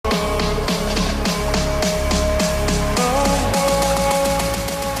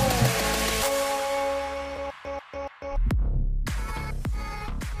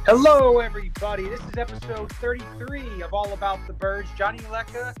Hello, everybody. This is episode 33 of All About the Birds. Johnny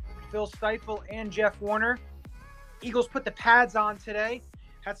Lecca, Phil Steifel, and Jeff Warner. Eagles put the pads on today,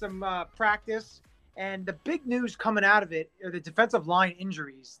 had some practice, and the big news coming out of it are the defensive line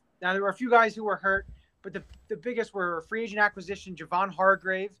injuries. Now, there were a few guys who were hurt, but the biggest were free agent acquisition. Javon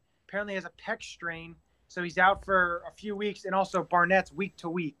Hargrave apparently has a pec strain, so he's out for a few weeks, and also Barnett's week to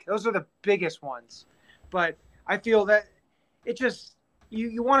week. Those are the biggest ones. But I feel that it just –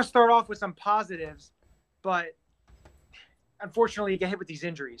 You want to start off with some positives, but unfortunately you get hit with these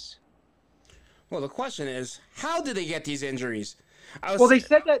injuries. Well, the question is, how did they get these injuries?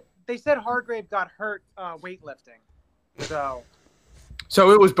 They said Hargrave got hurt weightlifting. So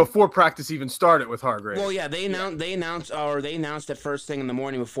it was before practice even started with Hargrave. Well, yeah, they announced it first thing in the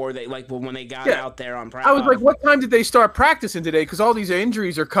morning before when they got out there on practice. I was like, what time did they start practicing today? Because all these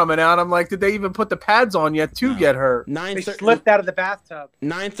injuries are coming out. I'm like, did they even put the pads on yet to get hurt? They slipped out of the bathtub.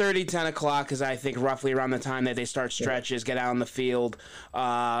 9:30, 10 o'clock is, I think, roughly around the time that they start stretches, get out on the field.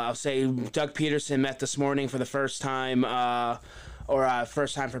 I'll say Doug Peterson met this morning for the first time.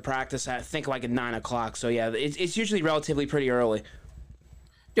 First time for practice, I think like at 9 o'clock. So, yeah, it's usually relatively pretty early.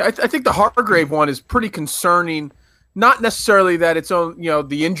 Yeah, I think the Hargrave one is pretty concerning. Not necessarily that it's on,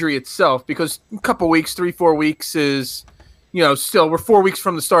 the injury itself, because a couple weeks, 3-4 weeks is, still we're 4 weeks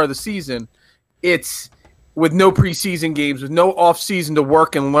from the start of the season. It's with no preseason games, with no off season to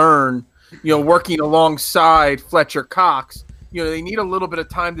work and learn, working alongside Fletcher Cox. They need a little bit of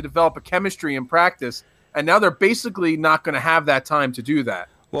time to develop a chemistry in practice, and now they're basically not going to have that time to do that.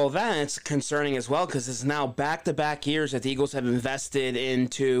 Well, that's concerning as well, because it's now back-to-back years that the Eagles have invested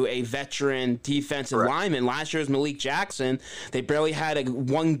into a veteran defensive lineman. Last year was Malik Jackson. They barely had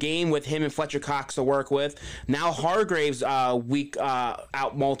one game with him and Fletcher Cox to work with. Now Hargrave's out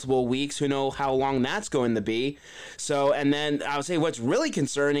multiple weeks. Who know how long that's going to be. So, and then I would say what's really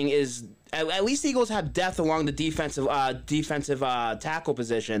concerning is at least the Eagles have depth along the defensive tackle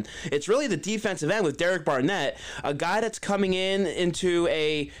position. It's really the defensive end with Derek Barnett, a guy that's coming into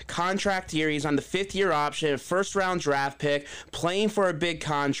a contract year. He's on the 5th-year option, first-round draft pick, playing for a big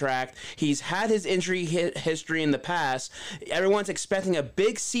contract. He's had his injury history in the past. Everyone's expecting a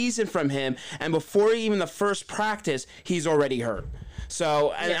big season from him, and before even the first practice, he's already hurt.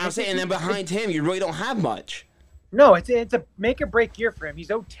 So, and then behind him, you really don't have much. No, it's a make-or-break year for him.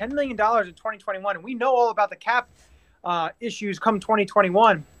 He's owed $10 million in 2021, and we know all about the cap issues come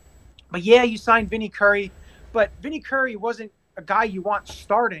 2021. But, yeah, you signed Vinny Curry, but Vinny Curry wasn't a guy you want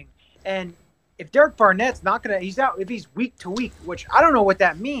starting. And if Derek Barnett's not going to – he's out – if he's week-to-week, which I don't know what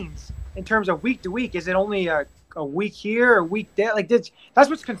that means in terms of week-to-week. Is it only a week here or a week there? Like, that's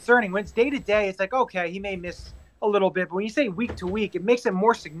what's concerning. When it's day-to-day, it's like, okay, he may miss a little bit. But when you say week-to-week, it makes it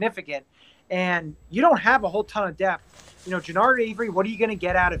more significant. And you don't have a whole ton of depth. Jannard Avery, what are you going to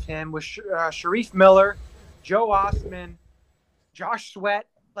get out of him with Sharif Miller, Joe Ostman, Josh Sweat?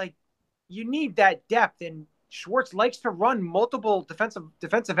 Like, you need that depth. And Schwartz likes to run multiple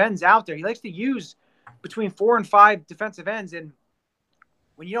defensive ends out there. He likes to use between 4 and 5 defensive ends. And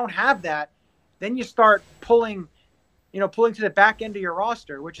when you don't have that, then you start pulling to the back end of your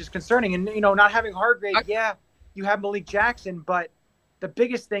roster, which is concerning. And, not having Hargrave, you have Malik Jackson, but the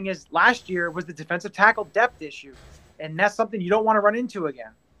biggest thing is last year was the defensive tackle depth issue, and that's something you don't want to run into again.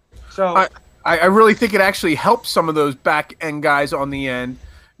 So I really think it actually helps some of those back-end guys on the end.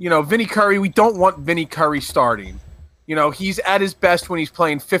 Vinny Curry, we don't want Vinny Curry starting. He's at his best when he's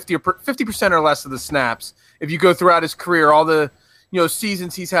playing 50% or less of the snaps. If you go throughout his career, all the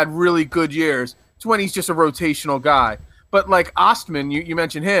seasons he's had really good years, it's when he's just a rotational guy. But like Ostman, you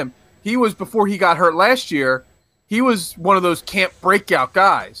mentioned him, he was, before he got hurt last year, he was one of those camp breakout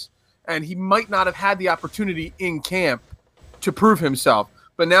guys, and he might not have had the opportunity in camp to prove himself.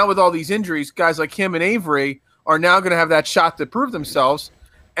 But now with all these injuries, guys like him and Avery are now going to have that shot to prove themselves,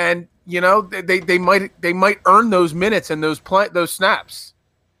 and they might earn those minutes and those snaps.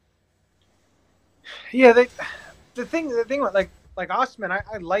 Yeah, the thing with like Ostman,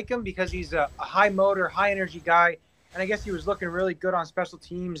 I like him because he's a high motor, high energy guy, and I guess he was looking really good on special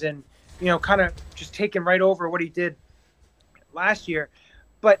teams and kind of just taking right over what he did last year.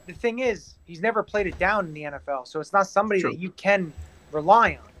 But the thing is, he's never played it down in the NFL, so it's not somebody that you can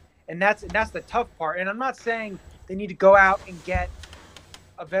rely on, and that's the tough part. And I'm not saying they need to go out and get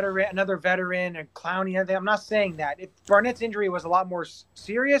another veteran, and Clowney. I'm not saying that. If Barnett's injury was a lot more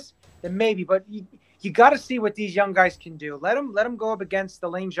serious, then maybe. But you got to see what these young guys can do. Let them go up against the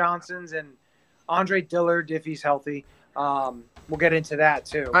Lane Johnsons and Andre Dillard if he's healthy. We'll get into that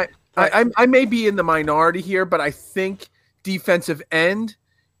too. I may be in the minority here, but I think defensive end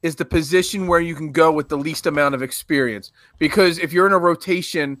is the position where you can go with the least amount of experience. Because if you're in a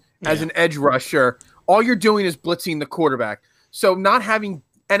rotation as an edge rusher, all you're doing is blitzing the quarterback. So not having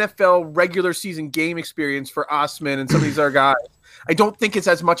NFL regular season game experience for Osman and some of these other guys, I don't think it's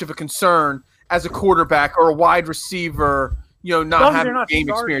as much of a concern as a quarterback or a wide receiver, not having game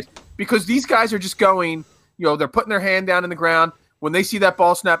experience. Because these guys are just going, they're putting their hand down in the ground. When they see that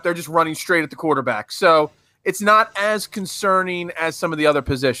ball snap, they're just running straight at the quarterback. So it's not as concerning as some of the other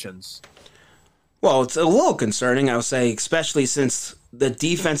positions. Well, it's a little concerning, I would say, especially since the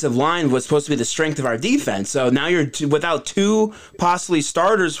defensive line was supposed to be the strength of our defense. So now you're without two possibly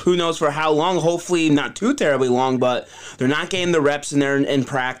starters, who knows for how long, hopefully not too terribly long, but they're not getting the reps in there in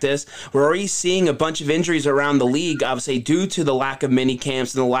practice. We're already seeing a bunch of injuries around the league, I would say, due to the lack of mini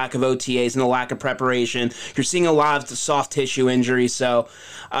camps and the lack of OTAs and the lack of preparation. You're seeing a lot of the soft tissue injuries. So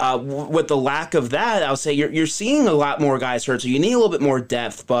with the lack of that, I would say you're seeing a lot more guys hurt. So you need a little bit more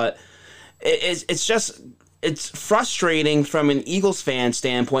depth, but it's frustrating from an Eagles fan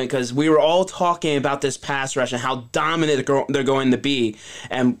standpoint because we were all talking about this pass rush and how dominant they're going to be.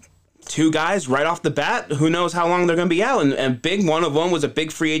 And two guys right off the bat, who knows how long they're going to be out. And one of them was a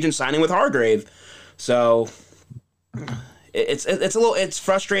big free agent signing with Hargrave. So it's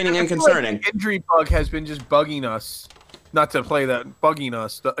frustrating and concerning. Like the injury bug has been just bugging us. Not to play that, bugging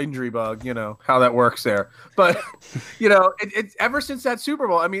us, the injury bug, how that works there. But, it's ever since that Super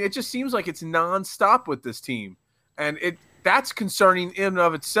Bowl, it just seems like it's nonstop with this team. And that's concerning in and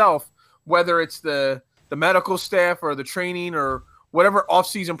of itself, whether it's the medical staff or the training or whatever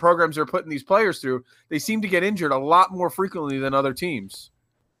offseason programs they're putting these players through. They seem to get injured a lot more frequently than other teams.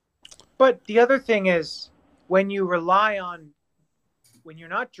 But the other thing is, when you're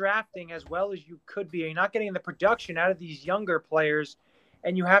not drafting as well as you could be, you're not getting the production out of these younger players,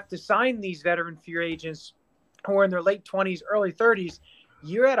 and you have to sign these veteran free agents who are in their late 20s, early 30s,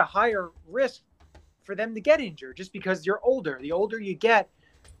 you're at a higher risk for them to get injured just because you're older. The older you get,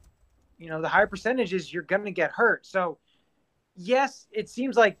 the higher percentages you're going to get hurt. So, yes, it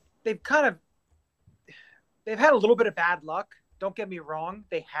seems like they've had a little bit of bad luck. Don't get me wrong.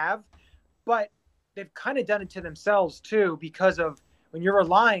 They have. But they've kind of done it to themselves, too, because of when you're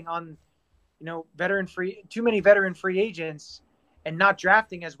relying on, too many veteran free agents and not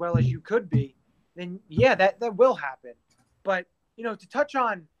drafting as well as you could be, then yeah, that will happen. But, to touch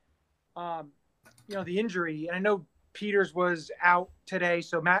on, the injury, and I know Peters was out today,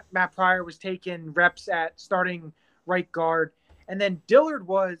 so Matt Pryor was taking reps at starting right guard. And then Dillard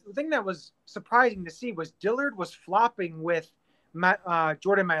the thing that was surprising to see was Dillard was flopping with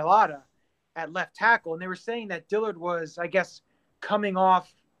Jordan Mailata at left tackle. And they were saying that Dillard was, I guess, coming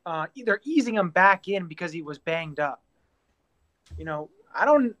off, either easing him back in because he was banged up. I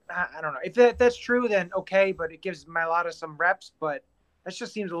don't know if that's true. Then okay, but it gives Mailata some reps. But that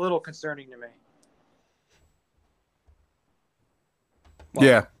just seems a little concerning to me. Well,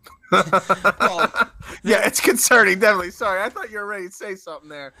 yeah, yeah, it's concerning, definitely. Sorry, I thought you were ready to say something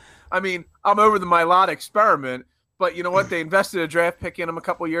there. I'm over the Mailata experiment, but you know what? They invested a draft pick in him a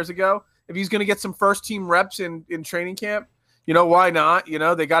couple years ago. If he's going to get some first team reps in training camp, why not?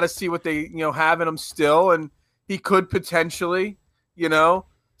 They got to see what they, have in him still. And he could potentially,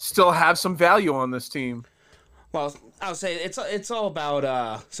 still have some value on this team. Well, I would say it's all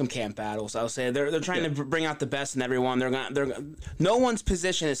about some camp battles. I would say they're trying to bring out the best in everyone. No one's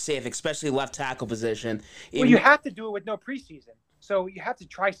position is safe, especially left tackle position. Well, you have to do it with no preseason. So you have to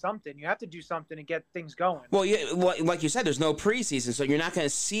try something. You have to do something to get things going. Well, yeah, like you said, there's no preseason, so you're not going to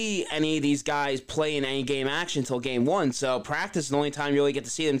see any of these guys play in any game action until game one. So practice is the only time you really get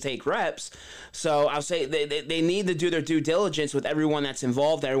to see them take reps. So I would say they need to do their due diligence with everyone that's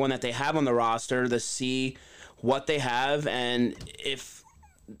involved, everyone that they have on the roster, to see what they have and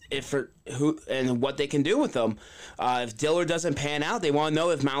what they can do with them. If Dillard doesn't pan out, they want to know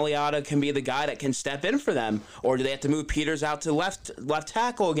if Mailata can be the guy that can step in for them, or do they have to move Peters out to left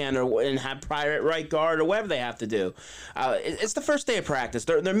tackle again, and have Pryor at right guard, or whatever they have to do. It's the first day of practice.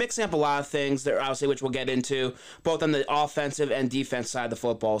 They're mixing up a lot of things, obviously, which we'll get into, both on the offensive and defense side of the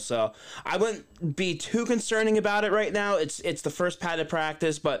football. So I wouldn't be too concerning about it right now. It's the first padded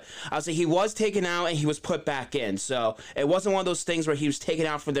practice, but I'll say he was taken out and he was put back in. So it wasn't one of those things where he was taken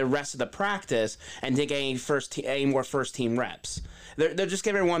out for the rest of the practice and didn't get any more first team reps. They're just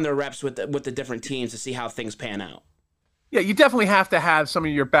giving everyone their reps with the different teams to see how things pan out. Yeah, you definitely have to have some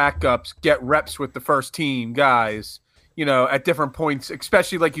of your backups get reps with the first team guys, at different points,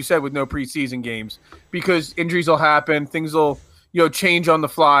 especially like you said with no preseason games, because injuries will happen, things will, change on the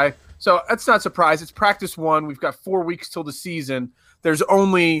fly. So that's not a surprise. It's practice one. We've got 4 weeks till the season. There's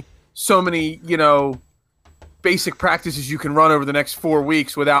only so many, basic practices you can run over the next 4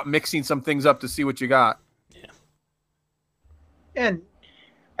 weeks without mixing some things up to see what you got. Yeah. And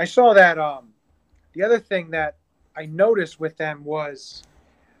I saw that the other thing that I noticed with them was,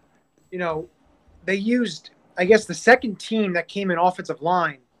 they used, I guess, the second team that came in offensive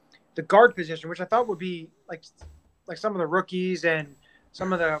line, the guard position, which I thought would be like some of the rookies and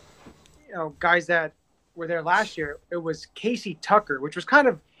some of the guys that were there last year. It was Casey Tucker, which was kind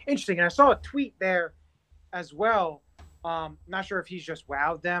of interesting. And I saw a tweet there as well. Not sure if he's just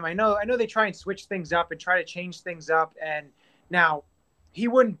wowed them. I know they try and switch things up and try to change things up. And now he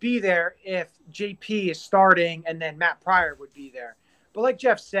wouldn't be there if JP is starting and then Matt Pryor would be there. But like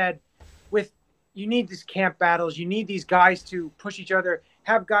Jeff said, you need these camp battles. You need these guys to push each other,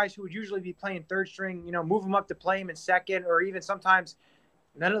 have guys who would usually be playing third string, move them up to play him in second, or even sometimes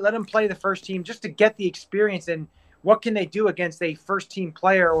let them play the first team just to get the experience. And what can they do against a first team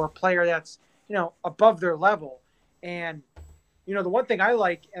player or a player that's, above their level? And, the one thing I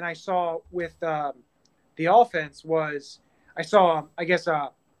like and I saw with the offense was I saw, I guess,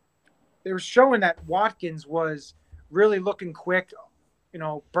 they were showing that Watkins was really looking quick,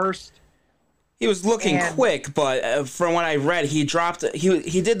 burst. He was looking quick, but from what I read, he dropped.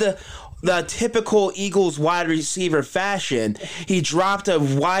 He did the typical Eagles wide receiver fashion. He dropped a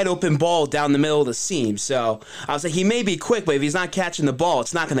wide open ball down the middle of the seam. So I was like, he may be quick, but if he's not catching the ball,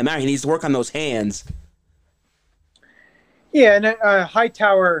 it's not going to matter. He needs to work on those hands. Yeah, and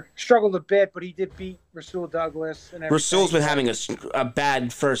Hightower struggled a bit, but he did beat Rasul Douglas. And Rasul's been having a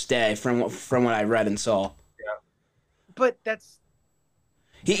bad first day from what I read and saw. Yeah, but that's.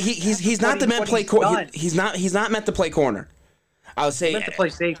 He's not the meant play corner. He's not meant to play corner. I would say meant to play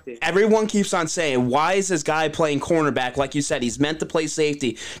safety. Everyone keeps on saying, why is this guy playing cornerback? Like you said, he's meant to play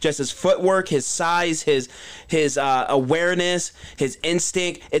safety. Just his footwork, his size, his awareness, his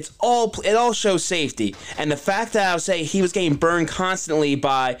instinct. It all shows safety. And the fact that I would say he was getting burned constantly he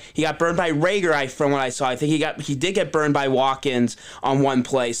got burned by Rager, from what I saw. I think he did get burned by Watkins on one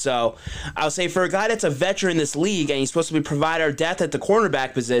play. So I would say for a guy that's a veteran in this league and he's supposed to be provider of depth at the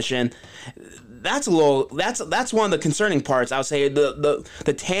cornerback position, that's one of the concerning parts. I would say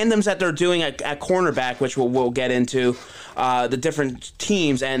the tandems that they're doing at cornerback, which we'll get into, the different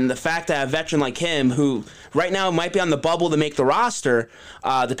teams, and the fact that a veteran like him, who right now might be on the bubble to make the roster,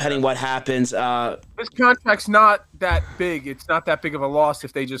 depending what happens. His contract's not that big. It's not that big of a loss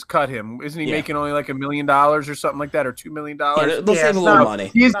if they just cut him. Isn't he making only like $1 million or something like that, or $2 million? Yeah, they'll save a little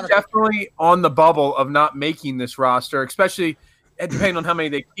money. He's definitely on the bubble of not making this roster, especially depending on how many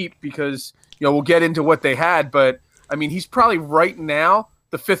they keep, because we'll get into what they had, but I mean, he's probably right now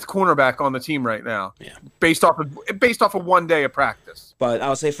the fifth cornerback on the team right now, based off of 1 day of practice. But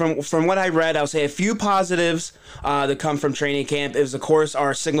I'll say from what I read, I'll say a few positives that come from training camp is, of course,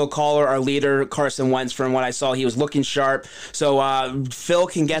 our signal caller, our leader, Carson Wentz. From what I saw, he was looking sharp. So Phil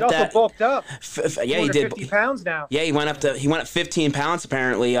can get He's that. Also bulked up. Yeah, he did. 50 pounds now. Yeah, he went up 15 pounds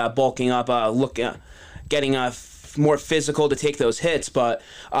apparently, bulking up, getting more physical to take those hits. But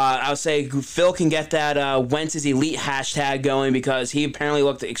I'll say Phil can get that Wentz's Elite hashtag going, because he apparently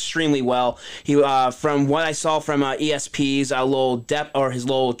looked extremely well. He from what I saw from ESP's little depth, or his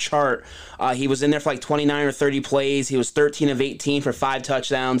little chart, he was in there for like 29 or 30 plays. He was 13 of 18 for 5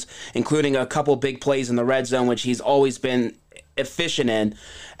 touchdowns, including a couple big plays in the red zone, which he's always been efficient in.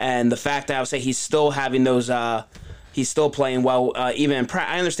 And the fact that I would say he's still having those he's still playing well, even in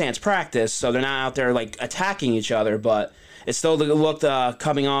I understand it's practice, so they're not out there like attacking each other, but it still looked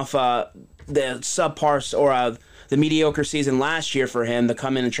coming off the subpar or the mediocre season last year for him to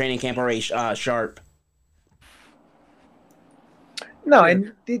come in training camp already sharp. No,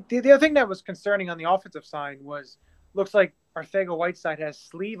 and the other thing that was concerning on the offensive side was, looks like Arcega-Whiteside has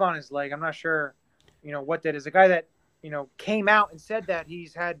sleeve on his leg. I'm not sure, what that is. A guy that, came out and said that he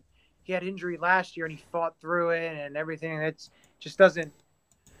had injury last year and he fought through it and everything. It's just doesn't.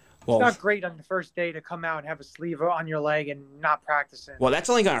 It's not great on the first day to come out and have a sleeve on your leg and not practicing. Well, that's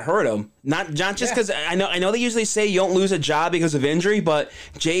only gonna hurt him. Not just because I know they usually say you don't lose a job because of injury, but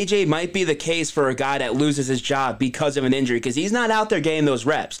JJ might be the case for a guy that loses his job because of an injury, because he's not out there getting those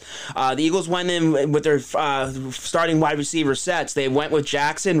reps. The Eagles went in with their starting wide receiver sets. They went with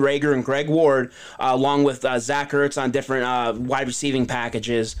Jackson, Rager, and Greg Ward, along with Zach Ertz on different wide receiving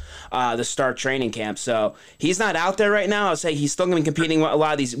packages to start training camp. So he's not out there right now. I'll say he's still gonna be competing with a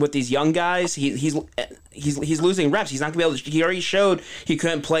lot of these young guys. He's losing reps. He's not gonna be able to. He already showed he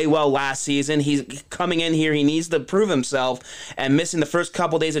couldn't play well last season. He's coming in here. He needs to prove himself, and missing the first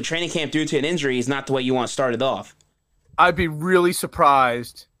couple days of training camp due to an injury is not the way you want to start it off. I'd be really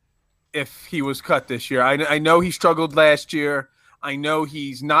surprised if he was cut this year. I know he struggled last year. I know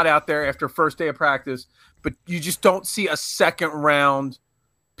he's not out there after first day of practice, but you just don't see a second round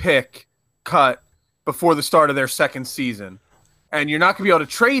pick cut before the start of their second season. And you're not going to be able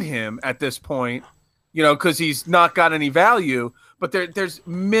to trade him at this point, because he's not got any value. But there's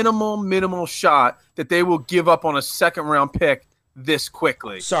minimal shot that they will give up on a second round pick this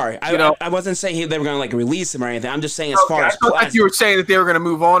quickly. Sorry, I wasn't saying they were going to release him or anything. I'm just saying as far as... I thought you were saying that they were going to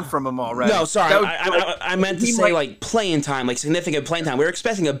move on from him already. No, sorry. I meant to say playing time, significant playing time. We were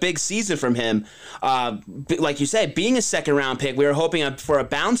expecting a big season from him. Like you said, being a second round pick, we were hoping for a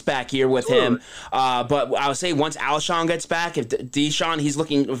bounce back year with him. But I would say once Alshon gets back, if Deshaun, he's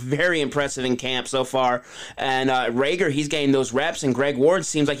looking very impressive in camp so far. And Reagor, he's getting those reps. And Greg Ward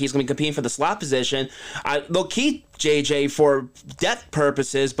seems like he's going to be competing for the slot position. They'll keep JJ for depth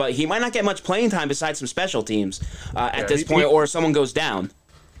purposes, but he might not get much playing time besides some special teams at this point, or someone goes down.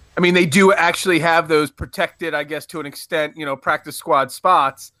 I mean, they do actually have those protected, I guess, to an extent, practice squad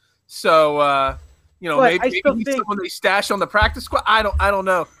spots. So, maybe he's someone they stash on the practice squad. I don't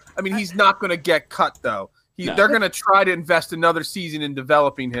know. I mean, he's not going to get cut though. They're going to try to invest another season in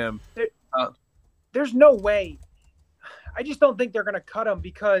developing him. There's no way. I just don't think they're going to cut him,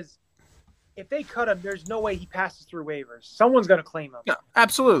 because if they cut him, there's no way he passes through waivers. Someone's going to claim him. Yeah,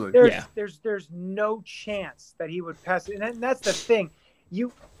 absolutely. There's no chance that he would pass. And that's the thing.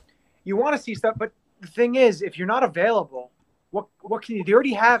 You want to see stuff, but the thing is, if you're not available, what can you do? They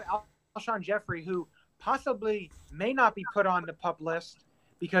already have Alshon Jeffrey, who possibly may not be put on the PUP list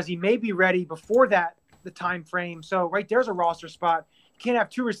because he may be ready before the time frame. So right there's a roster spot. You can't have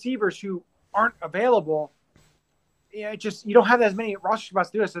two receivers who aren't available. You don't have as many roster spots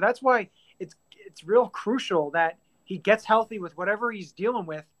to do it. So that's why it's real crucial that he gets healthy with whatever he's dealing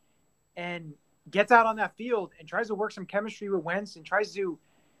with and gets out on that field and tries to work some chemistry with Wentz and tries to,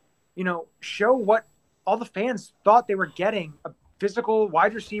 show what all the fans thought they were getting, a physical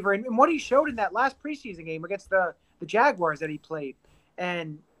wide receiver, and what he showed in that last preseason game against the Jaguars that he played,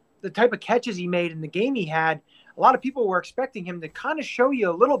 and the type of catches he made in the game he had. A lot of people were expecting him to kind of show you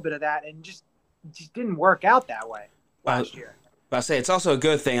a little bit of that, and just didn't work out that way last year. I'll say it's also a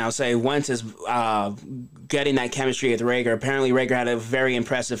good thing. I'll say Wentz is getting that chemistry with Reagor. Apparently, Reagor had a very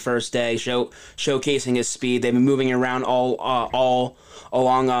impressive first day, showcasing his speed. They've been moving around all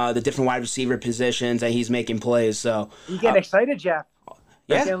along the different wide receiver positions, and he's making plays. So you getting excited, Jeff?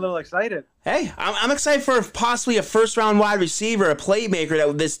 Yeah, getting a little excited. Hey, I'm excited for possibly a first-round wide receiver, a playmaker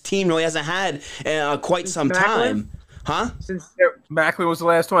that this team really hasn't had in quite some time. Huh? Since Maclin was the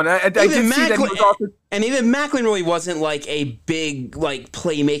last one. I did see that he was also... And even Maclin really wasn't like a big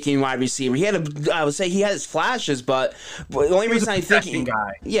playmaking wide receiver. I would say he had his flashes, but the only reason I think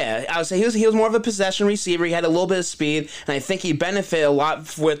I would say he was more of a possession receiver. He had a little bit of speed, and I think he benefited a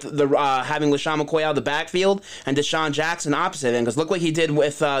lot with the having LaShawn McCoy out of the backfield and Deshaun Jackson opposite him. Because look what he did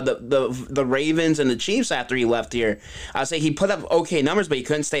with the Ravens and the Chiefs after he left here. I would say he put up okay numbers, but he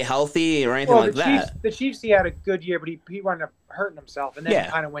couldn't stay healthy or anything like that. The Chiefs, he had a good year, but he wound up hurting himself, and then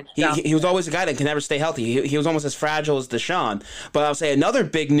kind of went down. He was always a guy that can never stay healthy. He was almost as fragile as Deshaun. But I'll say another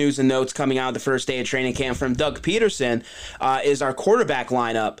big news and notes coming out of the first day of training camp from Doug Peterson is our quarterback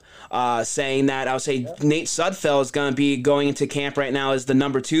lineup, saying that I would say Nate Sudfeld is going to be going into camp right now as the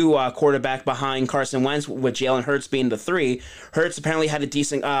number 2 quarterback behind Carson Wentz, with Jalen Hurts being the 3. Hurts apparently had a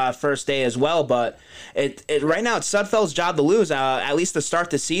decent first day as well, but right now it's Sudfeld's job to lose, at least to start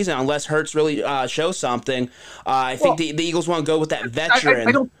the season, unless Hurts really shows something. I think the Eagles want to go with that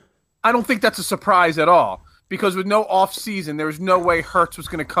veteran. I don't think that's a surprise at all, because with no off season, there was no way Hurts was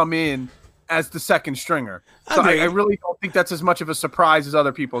going to come in as the second stringer. So I really don't think that's as much of a surprise as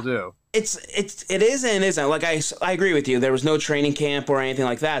other people do. It is and isn't. Like I agree with you. There was no training camp or anything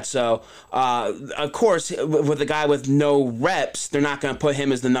like that. So of course, with a guy with no reps, they're not going to put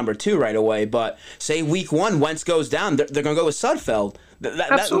him as the number 2 right away. But say week 1, Wentz goes down, they're going to go with Sudfeld.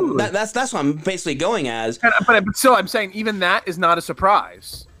 Absolutely. That's what I'm basically going as. But still, I'm saying even that is not a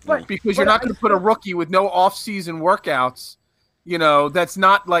surprise. Right. Because you're not going to put a rookie with no off-season workouts. That's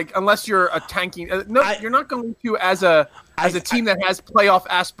not unless you're a tanking. You're not going to as a team that has playoff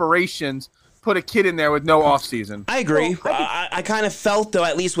aspirations put a kid in there with no offseason. I agree. I kind of felt, though,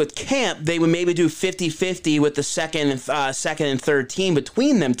 at least with camp, they would maybe do 50-50 with the second and third team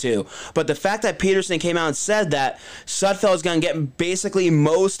between them two. But the fact that Peterson came out and said that Sudfeld is going to get basically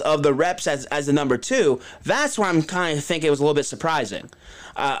most of the reps as the number 2, that's where I'm kind of thinking it was a little bit surprising.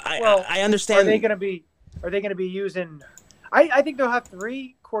 I understand. Are they going to be using? I think they'll have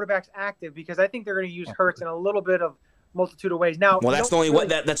 3 quarterbacks active, because I think they're going to use Hurts and a little bit of multitude of ways. Now, well, that's the only way.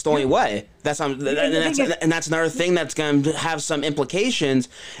 That's the only way. And that's another thing that's going to have some implications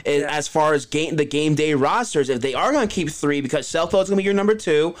as far as the game day rosters. If they are going to keep 3, because Selfo's going to be your number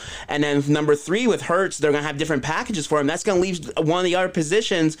 2, and then number 3 with Hurts, they're going to have different packages for him. That's going to leave one of the other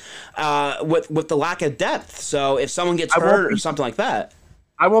positions with the lack of depth. So if someone gets hurt or something like that,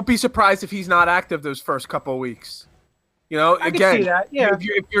 I won't be surprised if he's not active those first couple of weeks. You know, I can see that. Yeah.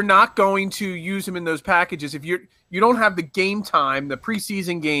 If you're not going to use him in those packages, if you don't have the game time, the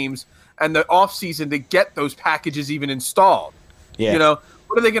preseason games, and the offseason to get those packages even installed, you know,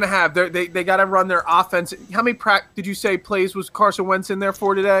 what are they going to have? They got to run their offense. How many did you say plays was Carson Wentz in there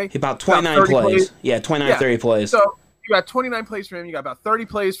for today? About 29 plays. Yeah, 29, 30 plays. So you got 29 plays for him. You got about 30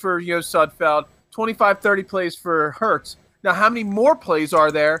 plays for Sudfeld, 25, 30 plays for Hurts. Now, how many more plays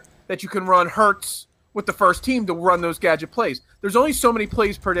are there that you can run Hurts with the first team to run those gadget plays? There's only so many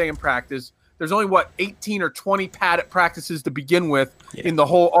plays per day in practice. There's only, 18 or 20 padded practices to begin with in the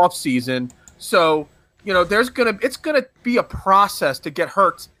whole offseason. So, you know, it's gonna be a process to get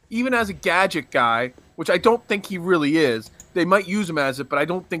Hurts, even as a gadget guy, which I don't think he really is. They might use him as it, but I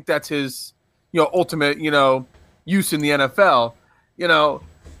don't think that's his, ultimate, use in the NFL. You know,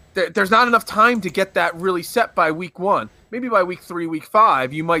 there's not enough time to get that really set by week 1. Maybe by week 3, week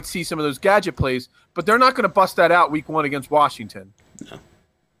 5, you might see some of those gadget plays, but they're not going to bust that out week 1 against Washington.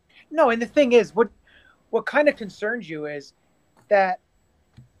 No, and the thing is, what kind of concerns you is that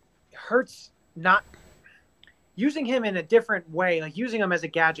Hurts not using him in a different way, like using him as a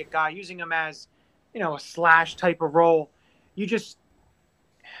gadget guy, using him as, a slash type of role. It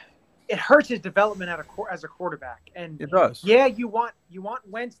hurts his development as a quarterback. And it does. Yeah, you want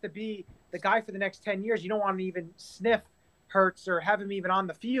Wentz to be the guy for the next 10 years. You don't want to even sniff Hurts or have him even on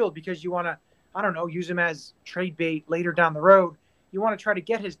the field because you want to, I don't know, use him as trade bait later down the road. You want to try to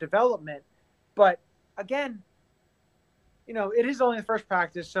get his development. But again, it is only the first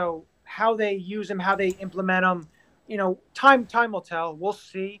practice, so how they use him, how they implement him, time will tell. We'll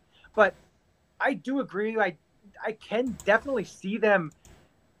see. But I do agree. I can definitely see them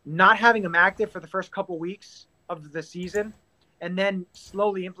not having him active for the first couple weeks of the season and then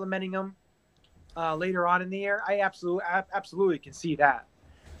slowly implementing him later on in the year. I absolutely can see that.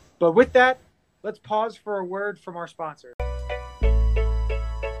 But with that, let's pause for a word from our sponsor.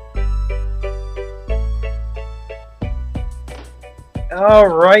 All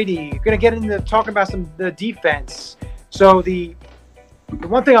righty, going to get into talking about the defense. So the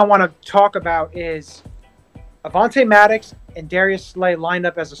one thing I want to talk about is Avonte Maddox and Darius Slay lined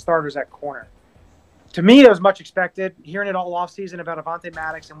up as the starters at corner. To me, that was much expected. Hearing it all offseason about Avonte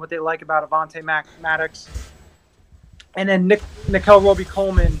Maddox and what they like about Avonte Maddox. And then Nickel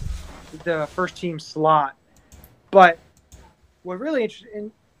Roby-Coleman, the first-team slot. But what really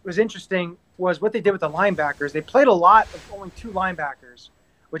was interesting was what they did with the linebackers. They played a lot of only 2 linebackers,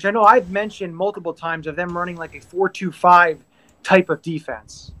 which I know I've mentioned multiple times of them running like a 4-2-5 type of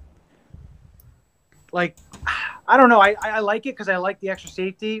defense. Like, I don't know. I like it because I like the extra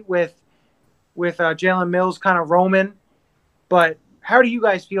safety with Jalen Mills kind of roaming. But how do you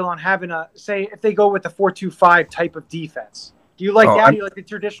guys feel on having say, if they go with the 4-2-5 type of defense? Do you like that? Or do you like the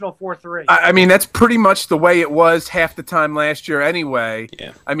traditional 4-3? I mean, that's pretty much the way it was half the time last year anyway.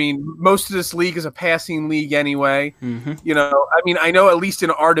 Yeah. I mean, most of this league is a passing league anyway. Mm-hmm. I mean, I know at least in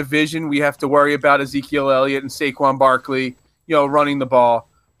our division we have to worry about Ezekiel Elliott and Saquon Barkley, running the ball.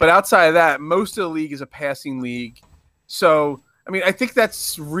 But outside of that, most of the league is a passing league. So, I mean, I think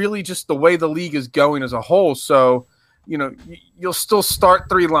that's really just the way the league is going as a whole. So, you'll still start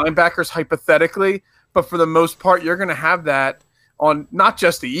 3 linebackers hypothetically, but for the most part, you're going to have that on not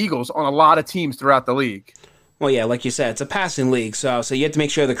just the Eagles, on a lot of teams throughout the league. Well, yeah, like you said, it's a passing league, so you have to make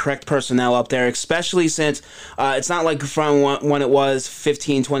sure the correct personnel up there, especially since it's not like from when it was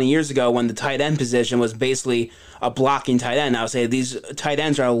 15, 20 years ago when the tight end position was basically a blocking tight end. I would say these tight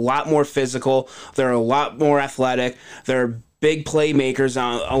ends are a lot more physical, they're a lot more athletic, they're big playmakers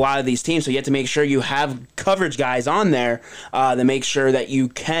on a lot of these teams, so you have to make sure you have coverage guys on there to make sure that you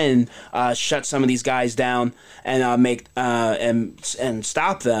can shut some of these guys down and make and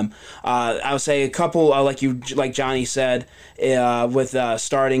stop them. I would say a couple like Johnny said with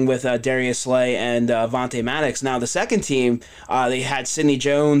starting with Darius Slay and Avonte Maddox. Now the second team they had Sidney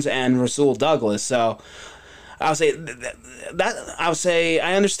Jones and Rasul Douglas. So I'll say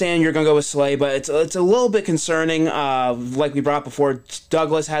I understand you're gonna go with Slay, but it's a little bit concerning. Like we brought up before,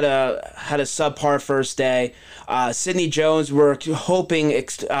 Douglas had a subpar first day. Sidney Jones, we're hoping,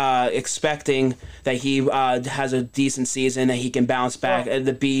 expecting that he has a decent season, that he can bounce back and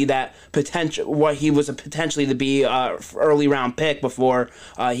to be that potential. What he was potentially to be early round pick before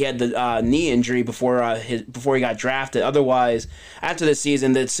he had the knee injury before he got drafted. Otherwise, after this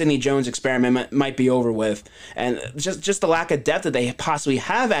season, the Sidney Jones experiment might be over with. And just the lack of depth that they possibly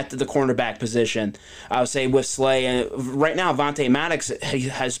have at the cornerback position, I would say, with Slay. And right now, Avonte Maddox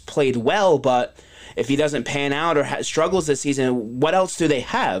has played well, but if he doesn't pan out or struggles this season, what else do they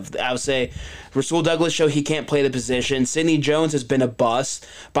have? I would say Rasul Douglas showed he can't play the position. Sidney Jones has been a bust.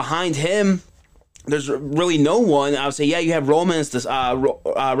 Behind him, there's really no one. I would say, yeah, you have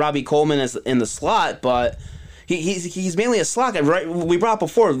Robbie Coleman as in the slot, but he's mainly a slot guy. Right, we brought up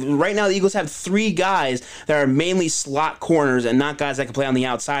before. Right now, the Eagles have 3 guys that are mainly slot corners and not guys that can play on the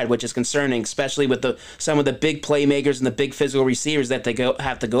outside, which is concerning, especially with some of the big playmakers and the big physical receivers that they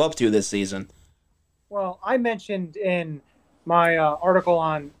have to go up to this season. Well, I mentioned in my article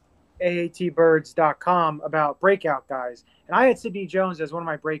on aatbirds.com about breakout guys, and I had Sidney Jones as one of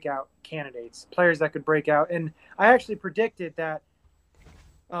my breakout candidates, players that could break out. And I actually predicted that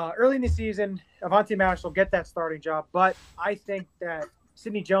early in the season, Avonte Maddox will get that starting job, but I think that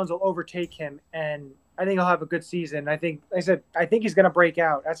Sidney Jones will overtake him, and I think he'll have a good season. I think he's going to break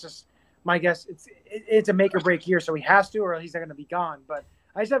out. That's just my guess. It's a make or break year, so he has to, or he's not going to be gone. But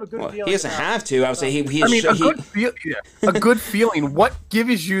I just have a good feeling. He doesn't have to. I would say a good feeling. What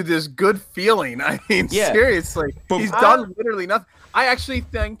gives you this good feeling? I mean, seriously, he's done literally nothing. I actually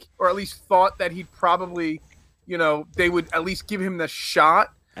think, or at least thought, that he'd probably, they would at least give him the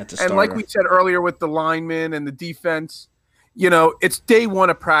shot. And like we said earlier with the linemen and the defense, it's day one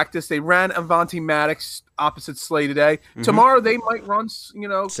of practice. They ran Avonte Maddox opposite Slay today. Mm-hmm. Tomorrow they might run, Sidney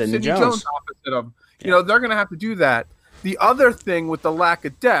Jones opposite him. They're going to have to do that. The other thing with the lack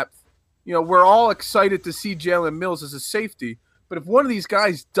of depth, we're all excited to see Jalen Mills as a safety, but if one of these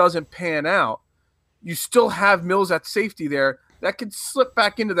guys doesn't pan out, you still have Mills at safety there that could slip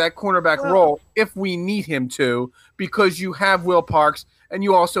back into that cornerback role if we need him to, because you have Will Parks and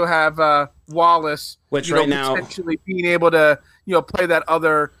you also have Wallace, which right now potentially being able to play that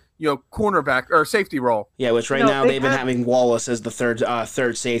other cornerback or safety role. Yeah, which right now they've been having Wallace as the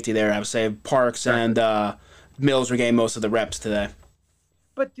third safety there. I would say Parks and Mills were getting most of the reps today.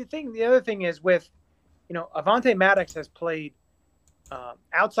 But the other thing is with, Avonte Maddox has played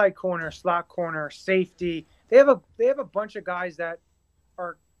outside corner, slot corner, safety. They have a bunch of guys that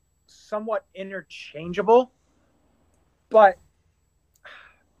are somewhat interchangeable, but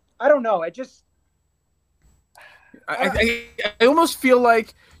I don't know. I almost feel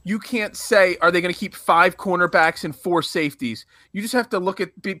like you can't say, are they going to keep 5 cornerbacks and 4 safeties? You just have to look at,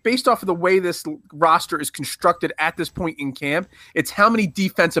 based off of the way this roster is constructed at this point in camp, it's how many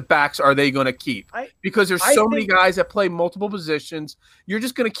defensive backs are they going to keep? Because there's so many guys that play multiple positions. You're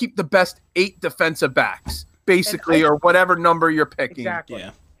just going to keep the best 8 defensive backs, basically, or whatever number you're picking. Exactly. Yeah.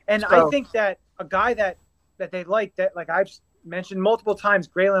 And I think that a guy that they like I've mentioned multiple times,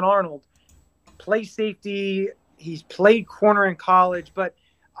 Grayland Arnold, plays safety. He's played corner in college, but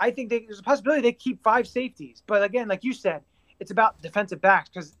I think there's a possibility they keep 5 safeties. But again, like you said, it's about defensive backs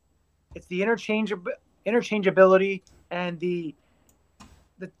because it's the interchangeability and the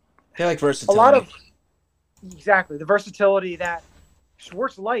they like versatility. The versatility that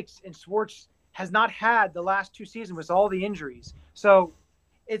Schwartz likes, and Schwartz has not had the last 2 seasons with all the injuries. So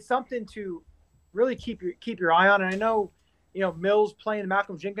it's something to really keep your eye on. And I know, Mills playing the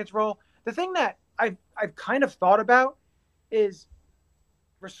Malcolm Jenkins role. The thing that I've kind of thought about is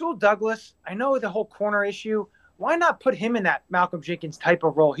Rasul Douglas. I know the whole corner issue. Why not put him in that Malcolm Jenkins type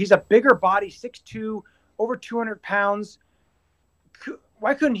of role? He's a bigger body, 6'2", over 200 pounds.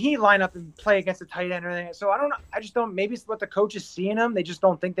 Why couldn't he line up and play against a tight end or anything? So I don't know. I just don't. Maybe it's what the coaches see in him. They just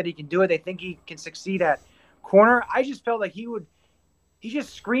don't think that he can do it. They think he can succeed at corner. I just felt like he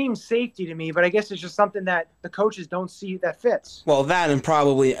just screams safety to me, but I guess it's just something that the coaches don't see that fits. Well, that and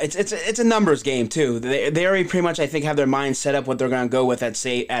probably it's a numbers game too. They already pretty much, I think, have their mind set up what they're going to go with at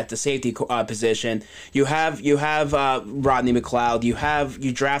the safety position. You have Rodney McLeod.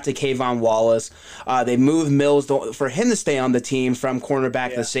 You drafted Kayvon Wallace. They moved Mills for him to stay on the team from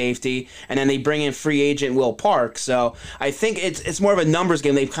cornerback to safety, and then they bring in free agent Will Parks. So I think it's more of a numbers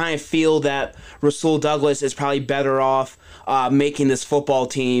game. They kind of feel that Rasul Douglas is probably better off making this football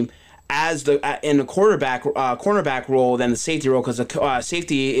team as in the cornerback role than the safety role, because the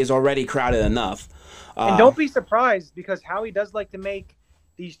safety is already crowded enough. And don't be surprised, because Howie does like to make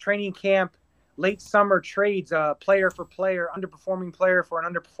these training camp late summer trades, player for player, underperforming player for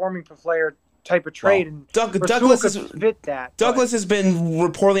an underperforming player type of trade, and Douglas could fit that. Douglas has been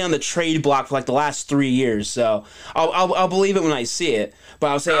reportedly on the trade block for like the last 3 years, so I'll believe it when I see it.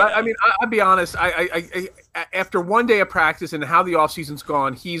 But I'll say, I mean, I'll be honest. I after one day of practice and how the offseason's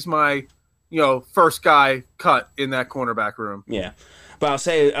gone, he's my first guy cut in that cornerback room. Yeah. But I'll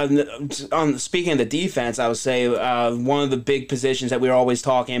say, on speaking of the defense, I would say one of the big positions that we were always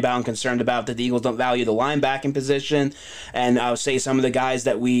talking about and concerned about that the Eagles don't value the linebacking position, and I would say some of the guys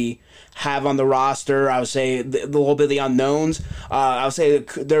that we have on the roster, I would say the little bit of the unknowns. I would say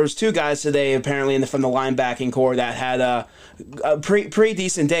there was 2 guys today apparently from the linebacking core that had a pretty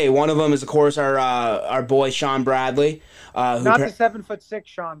decent day. One of them is of course our boy Sean Bradley. Not the 7'6"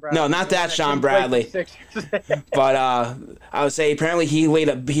 Sean Bradley. No, not that Sean Bradley. But I would say apparently he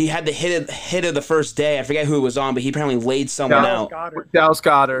had the hit of the first day. I forget who it was on, but he apparently laid someone out. Dallas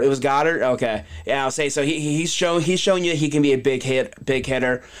Goedert. It was Goddard. Okay, yeah, I'll say so. He's shown you that he can be a big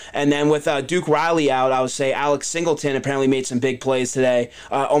hitter. And then with Duke Riley out, I would say Alex Singleton apparently made some big plays today,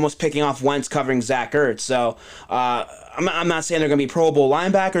 almost picking off Wentz covering Zach Ertz. So. I'm not saying they're going to be Pro Bowl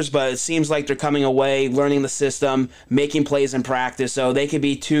linebackers, but it seems like they're coming away, learning the system, making plays in practice. So they could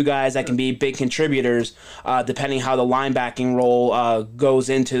be 2 guys that can be big contributors, depending how the linebacking role goes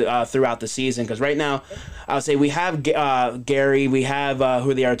into throughout the season. Because right now, I would say we have Gary, we have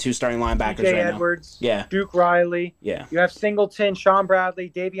who are the other 2 starting linebackers TJ right Edwards, now? Yeah, Duke Riley. Yeah, you have Singleton, Sean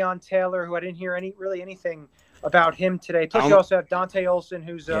Bradley, Davion Taylor, who I didn't hear anything about him today. Plus, you also have Dante Olson,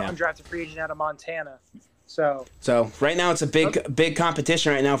 who's an undrafted free agent out of Montana. So right now it's a big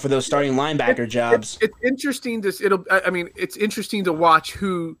competition right now for those starting linebacker jobs. It's interesting it's interesting to watch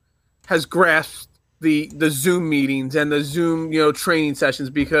who has grasped the Zoom meetings and the Zoom training sessions,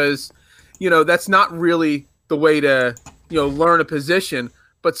 because that's not really the way to learn a position.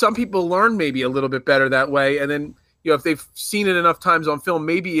 But some people learn maybe a little bit better that way, and then if they've seen it enough times on film,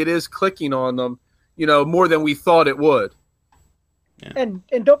 maybe it is clicking on them more than we thought it would. Yeah.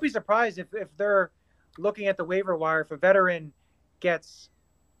 And don't be surprised if they're looking at the waiver wire, if a veteran gets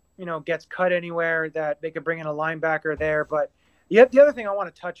cut anywhere, that they could bring in a linebacker there. But the other thing I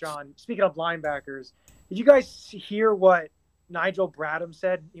want to touch on, speaking of linebackers, did you guys hear what Nigel Bradham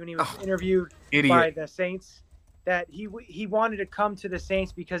said when he was interviewed by the Saints? That he wanted to come to the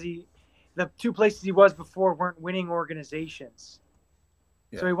Saints because the 2 places he was before weren't winning organizations.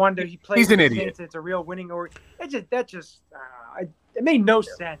 Yeah. So he played. He's an idiot. Saints, it's a real winning it made no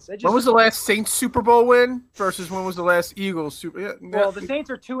sense. When was the last Saints Super Bowl win versus when was the last Eagles Super? Yeah. Well, the Saints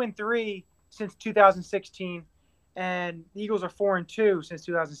are 2-3 since 2016, and the Eagles are 4-2 since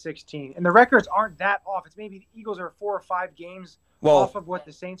 2016. And the records aren't that off. It's maybe the Eagles are 4 or 5 games off of what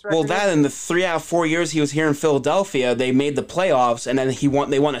the Saints record. Well, that in the 3 out of 4 years he was here in Philadelphia, they made the playoffs, and then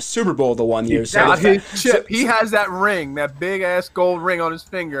they won a Super Bowl the one year. Exactly. He has that ring, that big ass gold ring on his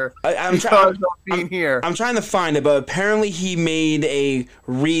finger. I'm trying to find it, but apparently he made a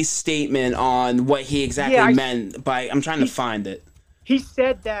restatement on what he exactly meant by. I'm trying to find it. He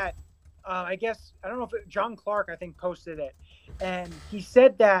said that. I guess I don't know if John Clark I think posted it, and he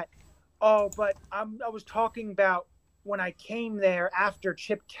said that. But I was talking about when I came there after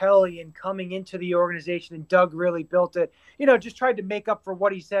Chip Kelly and coming into the organization, and Doug really built it. Just tried to make up for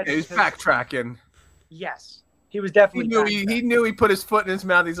what he said. He was backtracking. Yes, he was definitely. He knew he put his foot in his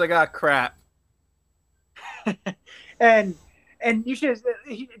mouth. He's like, crap. and he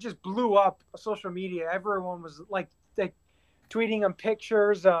just blew up social media. Everyone was like tweeting him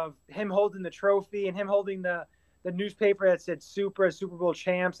pictures of him holding the trophy and him holding the newspaper that said Super Bowl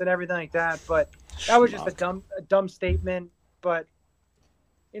champs and everything like that. But that was just a dumb statement. But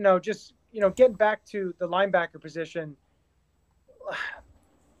getting back to the linebacker position,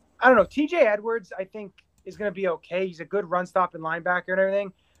 I don't know. TJ Edwards, I think, is going to be okay. He's a good run stopping linebacker and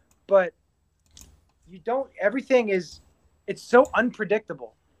everything, but it's so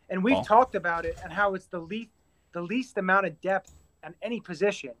unpredictable. And we've talked about it and how it's the least amount of depth on any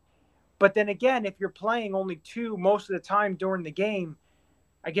position. But then again, if you're playing only 2 most of the time during the game,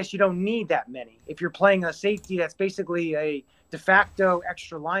 I guess you don't need that many. If you're playing a safety that's basically a de facto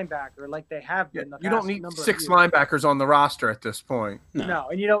extra linebacker like they have been. You don't need 6 linebackers on the roster at this point. No,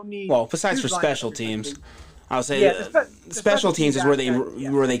 and you don't need. Well, besides for special teams. I'll say special teams is where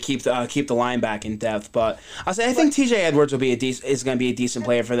they keep the linebacker depth. But I'll say I think TJ Edwards is going to be a decent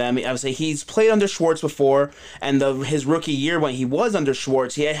player for them. I would say he's played under Schwartz before, and his rookie year when he was under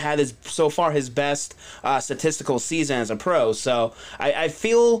Schwartz, he had his best statistical season as a pro. So I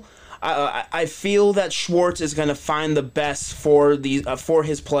feel that Schwartz is going to find the best for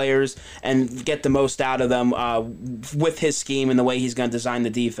his players and get the most out of them with his scheme and the way he's going to design the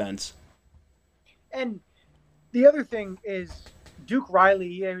defense. And the other thing is Duke Riley.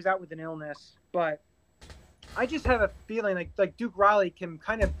 Yeah, he was out with an illness, but I just have a feeling like Duke Riley can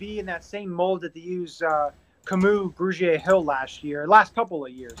kind of be in that same mold that they used Camus, Grugier, Hill last couple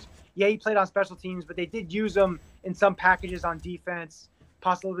of years. Yeah, he played on special teams, but they did use him in some packages on defense,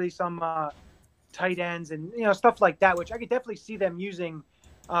 possibly some tight ends and stuff like that, which I could definitely see them using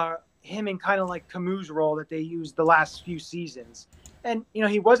him in kind of like Camus' role that they used the last few seasons. And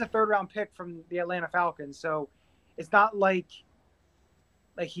he was a third-round pick from the Atlanta Falcons, so it's not like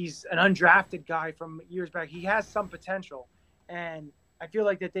he's an undrafted guy from years back. He has some potential, and I feel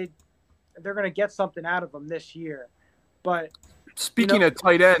like that they're going to get something out of him this year. But speaking of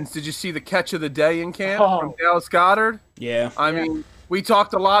tight ends, did you see the catch of the day in camp from Dallas Goedert? Yeah. I mean, we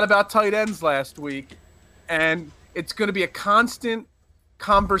talked a lot about tight ends last week, and it's going to be a constant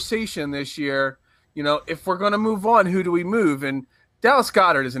conversation this year. If we're going to move on, who do we move? And Dallas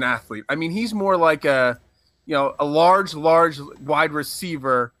Goedert is an athlete. I mean, he's more like a large wide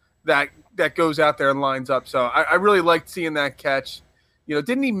receiver that goes out there and lines up. So I really liked seeing that catch.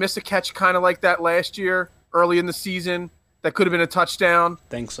 Didn't he miss a catch kind of like that last year, early in the season? That could have been a touchdown.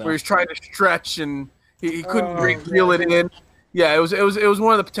 Think so. Where he's trying to stretch and he couldn't reel it in. Yeah, it was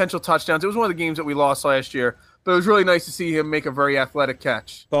one of the potential touchdowns. It was one of the games that we lost last year. But it was really nice to see him make a very athletic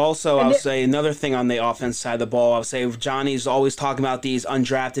catch. But also, I'll say another thing on the offense side of the ball. I'll say Johnny's always talking about these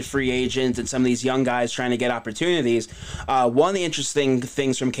undrafted free agents and some of these young guys trying to get opportunities. One of the interesting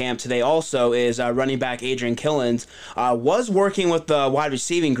things from camp today also is running back Adrian Killins was working with the wide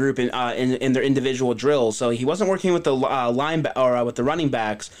receiving group in their individual drills. So he wasn't working with the with the running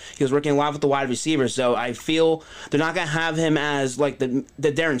backs. He was working a lot with the wide receivers. So I feel they're not going to have him as like the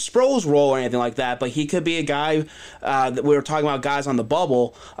Darren Sproles role or anything like that, but he could be a guy. That we were talking about guys on the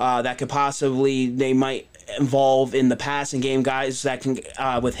bubble that could possibly they might involve in the passing game, guys that can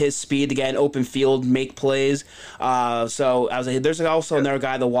with his speed to get an open field, make plays. So I was like, there's also another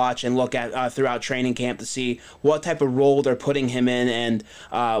guy to watch and look at throughout training camp to see what type of role they're putting him in and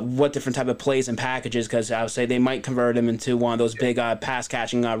what different type of plays and packages, because I would say they might convert him into one of those big pass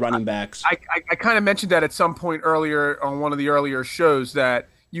catching running backs. I kind of mentioned that at some point earlier on one of the earlier shows that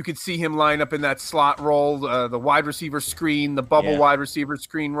you could see him line up in that slot role, the wide receiver screen, the bubble wide receiver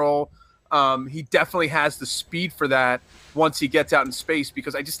screen role. He definitely has the speed for that once he gets out in space,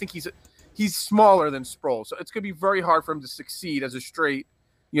 because I just think he's smaller than Sproles. So it's going to be very hard for him to succeed as a straight,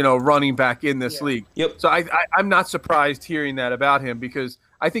 running back in this league. Yep. So I'm not surprised hearing that about him, because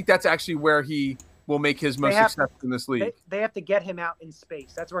I think that's actually where he will make his most success in this league. They have to get him out in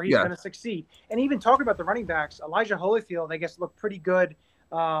space. That's where he's going to succeed. And even talking about the running backs, Elijah Holyfield, I guess, looked pretty good.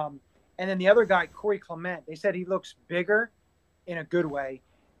 And then the other guy, Corey Clement, they said he looks bigger in a good way.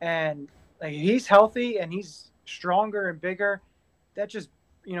 And he's healthy and he's stronger and bigger. That just,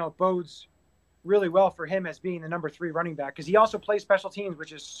 bodes really well for him as being the number 3 running back, because he also plays special teams,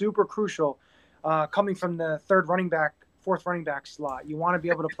 which is super crucial coming from the 4th running back slot. You want to be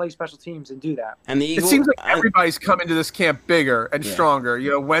able to play special teams and do that. And the Eagles, it seems like everybody's coming to this camp bigger and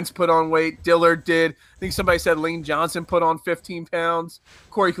stronger. Wentz put on weight. Dillard did. I think somebody said Lane Johnson put on 15 pounds.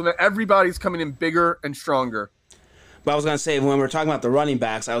 Corey Clement. Everybody's coming in bigger and stronger. But I was going to say, when we're talking about the running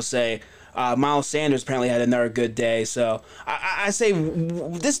backs, I would say Miles Sanders apparently had another good day. So I say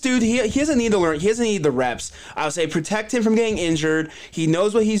this dude, he doesn't need to learn. He doesn't need the reps. I would say protect him from getting injured. He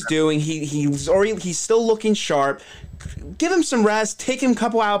knows what he's doing. He's still looking sharp. Give him some rest. Take him a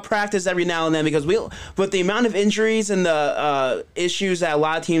couple out of practice every now and then, because with the amount of injuries and the issues that a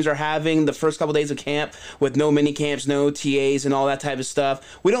lot of teams are having the first couple days of camp with no mini camps, no TAs, and all that type of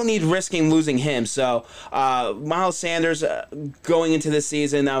stuff, we don't need risking losing him. So Miles Sanders going into this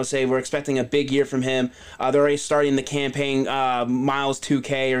season, I would say we're expecting a big year from him. They're already starting the campaign Miles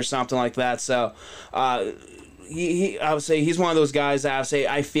 2K or something like that. So. I would say he's one of those guys that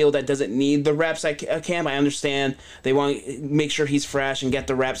I feel that doesn't need the reps at camp. I understand they want to make sure he's fresh and get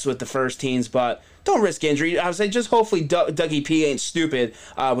the reps with the first teams, but don't risk injury. I would say just hopefully Dougie P ain't stupid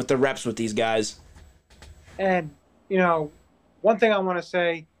with the reps with these guys. And, one thing I want to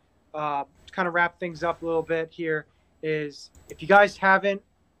say, to kind of wrap things up a little bit here, is if you guys haven't,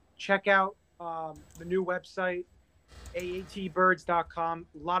 check out the new website, aatbirds.com.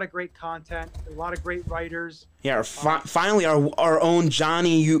 A lot of great content, a lot of great writers. Yeah, finally our own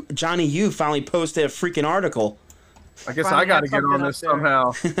Johnny U finally posted a freaking article. I guess I got to get on this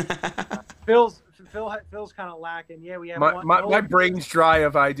somehow. Phil's kind of lacking. Yeah, we have my brain's dry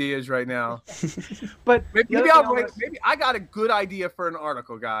of ideas right now. But maybe I got a good idea for an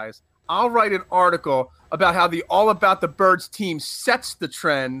article, guys. I'll write an article about how the All About the Birds team sets the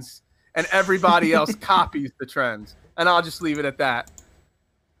trends and everybody else copies the trends. And I'll just leave it at that.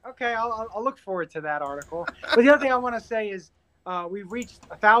 Okay, I'll look forward to that article. But the other thing I want to say is we've reached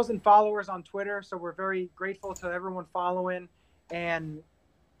 1,000 followers on Twitter, so we're very grateful to everyone following and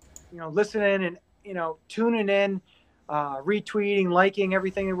listening and tuning in, retweeting, liking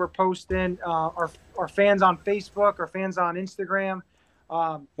everything that we're posting. Our fans on Facebook, our fans on Instagram.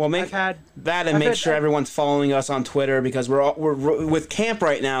 Well, make sure everyone's following us on Twitter, because we're with camp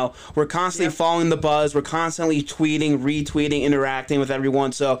right now. We're constantly following the buzz. We're constantly tweeting, retweeting, interacting with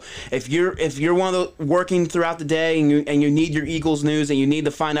everyone. So if you're one of the working throughout the day and you need your Eagles news and you need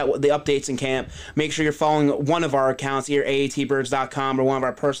to find out what the updates in camp, make sure you're following one of our accounts, either AATBirds.com or one of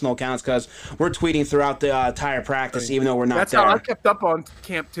our personal accounts, because we're tweeting throughout the entire practice, even though we're not there. That's how I kept up on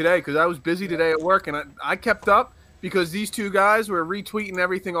camp today, because I was busy today at work, and I kept up. Because these two guys were retweeting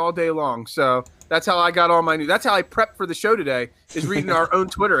everything all day long. So that's how I got all my news. That's how I prepped for the show today, is reading our own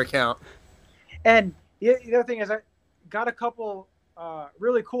Twitter account. And the other thing is I got a couple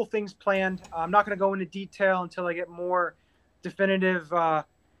really cool things planned. I'm not going to go into detail until I get more definitive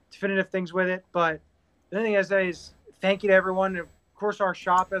things with it. But the other thing I say is thank you to everyone. Of course, our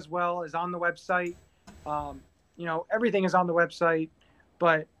shop as well is on the website. Everything is on the website.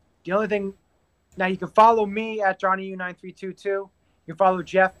 But the only thing, now you can follow me at JohnnyU9322. You can follow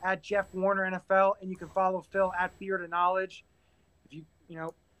Jeff at Jeff Warner NFL, and you can follow Phil at Beard of Knowledge. If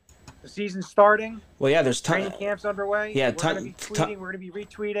the season's starting. Well, yeah, there's training camps underway. Yeah, we're going to be tweeting. We're going to be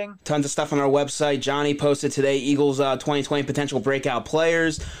retweeting. Tons of stuff on our website. Johnny posted today Eagles 2020 potential breakout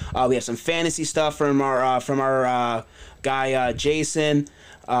players. We have some fantasy stuff from our guy Jason.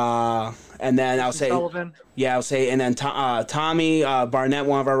 And then I'll say, Sullivan. Yeah, I'll say, and then Tommy Barnett,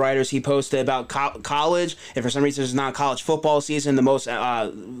 one of our writers, he posted about college. If for some reason there's not college football season, the most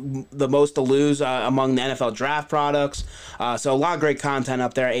to lose among the NFL draft products. So a lot of great content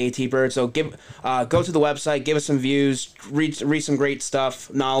up there at AT Bird. So go to the website, give us some views, read some great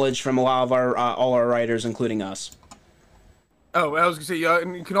stuff, knowledge from a lot of our all our writers, including us. Oh, I was gonna say,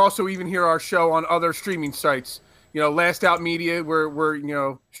 and you can also even hear our show on other streaming sites. Last Out Media,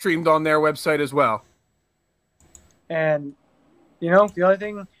 we're streamed on their website as well. And, the other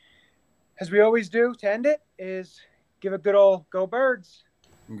thing, as we always do to end it, is give a good old go Birds.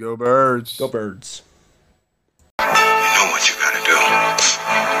 Go Birds. Go Birds. You know what you gotta do.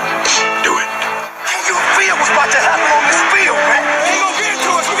 Do it. Can you feel what's about to happen on this field, man? He gonna get it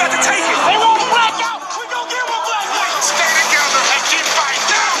to us. We got to take it. They won't black out. We gonna get one black out. Stay together and keep fighting.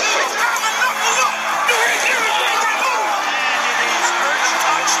 Down. Knuckle up. Do it.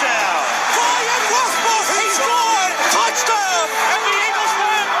 Touchdown. Brian Westbrook, he scored. Touchdown. And the Eagles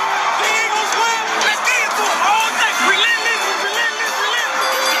win. The Eagles win. Let's get it to them all day. Relentless.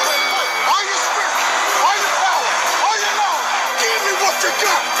 All your spirit, all your power, all your love. Give me what you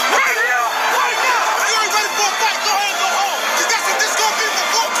got. Right here. Right now. You ain't ready for a fight. Go ahead and go home. Because that's what this gonna be for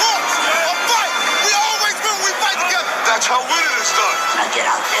 4 quarters. A fight. We always win when we fight together. That's how winning is done. Now get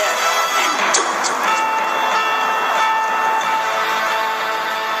out there.